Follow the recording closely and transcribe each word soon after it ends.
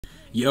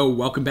Yo,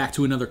 welcome back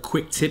to another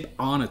quick tip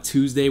on a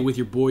Tuesday with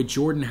your boy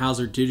Jordan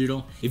Hauser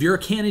Digital. If you're a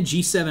Canon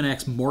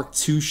G7X Mark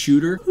II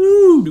shooter,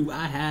 do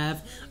I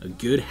have a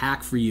good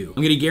hack for you.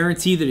 I'm gonna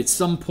guarantee that at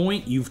some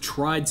point you've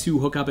tried to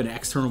hook up an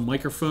external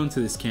microphone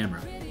to this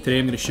camera. Today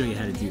I'm gonna show you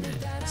how to do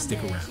that. Stick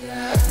around.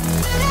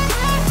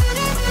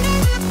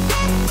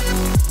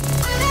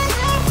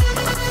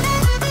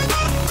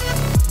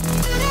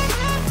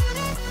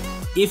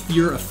 If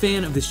you're a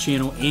fan of this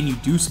channel and you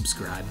do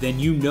subscribe, then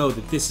you know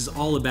that this is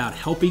all about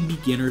helping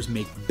beginners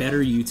make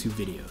better YouTube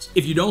videos.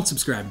 If you don't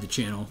subscribe to the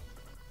channel,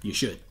 you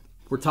should.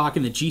 We're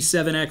talking the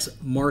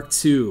G7X Mark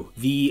II,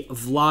 the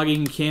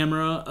vlogging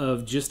camera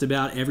of just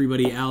about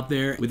everybody out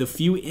there. With a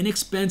few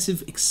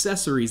inexpensive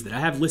accessories that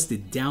I have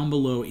listed down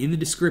below in the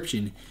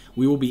description,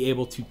 we will be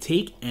able to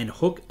take and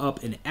hook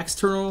up an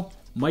external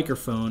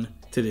microphone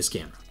to this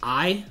camera.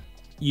 I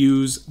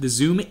use the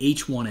Zoom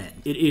H1N.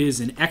 It is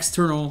an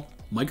external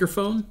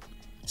microphone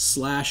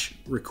slash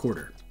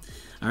recorder.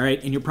 All right,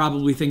 and you're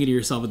probably thinking to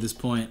yourself at this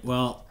point,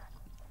 well,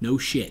 no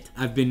shit.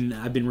 I've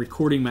been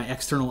recording my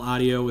external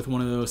audio with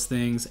one of those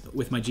things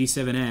with my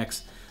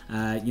G7X,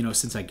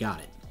 since I got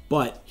it.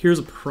 But here's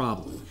a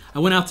problem. I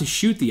went out to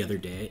shoot the other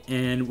day,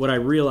 and what I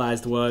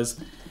realized was,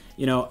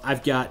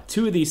 I've got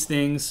two of these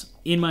things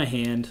in my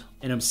hand,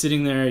 and I'm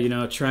sitting there,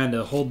 trying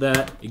to hold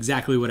that.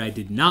 Exactly what I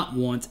did not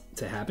want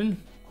to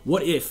happen.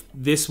 What if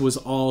this was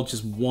all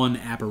just one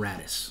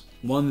apparatus?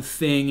 One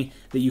thing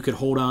that you could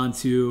hold on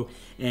to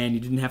and you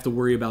didn't have to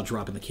worry about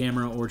dropping the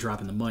camera or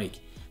dropping the mic.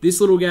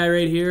 This little guy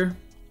right here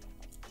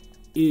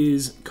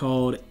is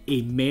called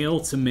a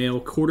male-to-male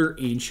 1/4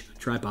 inch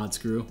tripod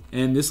screw.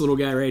 And this little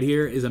guy right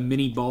here is a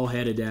mini ball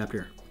head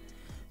adapter.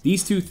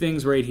 These two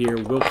things right here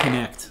will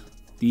connect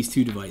these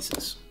two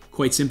devices.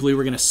 Quite simply,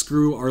 we're gonna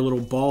screw our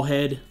little ball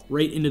head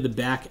right into the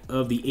back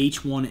of the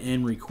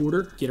H1N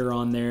recorder. Get her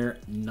on there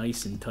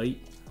nice and tight.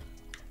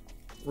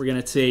 We're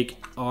gonna take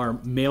our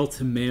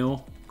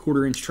male-to-male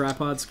 1/4 inch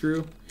tripod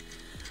screw.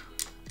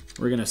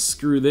 We're gonna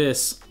screw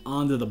this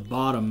onto the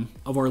bottom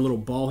of our little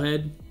ball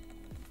head,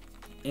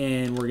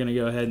 and we're gonna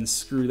go ahead and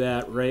screw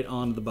that right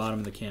onto the bottom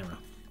of the camera.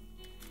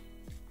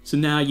 So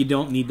now you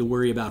don't need to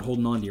worry about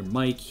holding on to your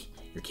mic,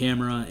 your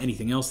camera,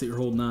 anything else that you're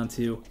holding on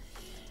to.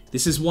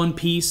 This is one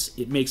piece.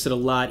 It makes it a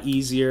lot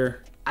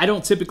easier. I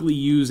don't typically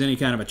use any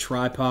kind of a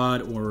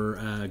tripod or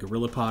a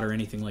Gorilla Pod or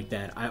anything like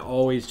that. I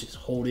always just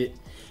hold it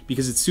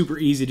because it's super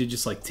easy to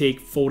just take,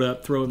 fold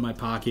up, throw it in my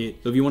pocket.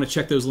 So if you want to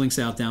check those links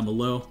out down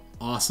below,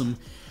 awesome.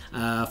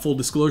 Full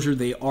disclosure,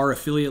 they are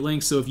affiliate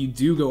links, so if you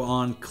do go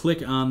on,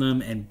 click on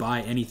them and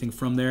buy anything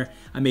from there,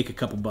 I make a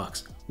couple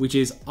bucks, which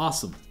is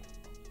awesome.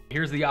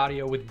 Here's the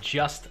audio with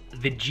just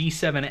the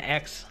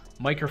G7X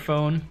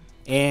microphone.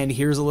 And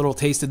here's a little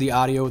taste of the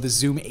audio with the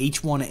Zoom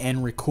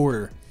H1N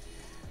recorder.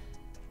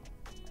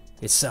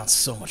 It sounds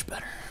so much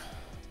better.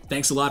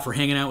 Thanks a lot for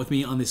hanging out with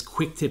me on this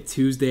Quick Tip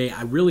Tuesday.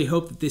 I really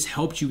hope that this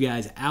helped you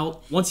guys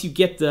out. Once you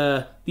get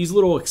these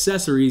little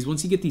accessories,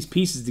 once you get these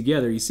pieces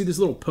together, you see this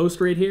little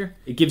post right here?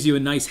 It gives you a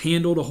nice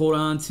handle to hold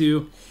on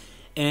to.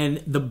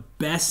 And the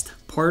best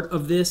part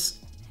of this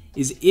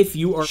is if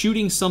you are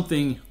shooting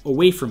something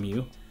away from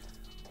you,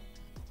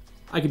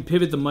 I can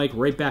pivot the mic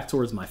right back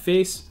towards my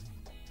face.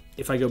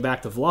 If I go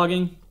back to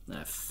vlogging,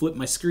 I flip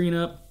my screen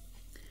up,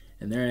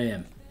 and there I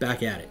am,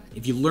 back at it.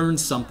 If you learned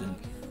something,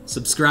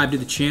 subscribe to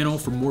the channel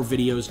for more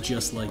videos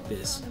just like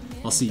this.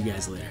 I'll see you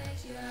guys later.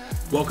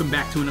 Welcome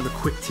back to another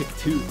Quick Tip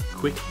Tuesday.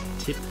 Quick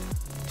Tip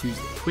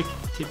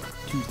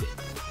Tuesday.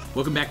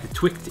 Welcome back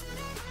to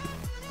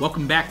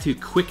Welcome back to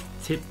Quick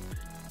Tip.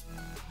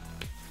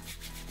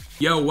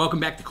 Yo, welcome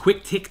back to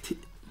Quick Tip.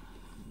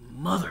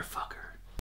 Motherfucker.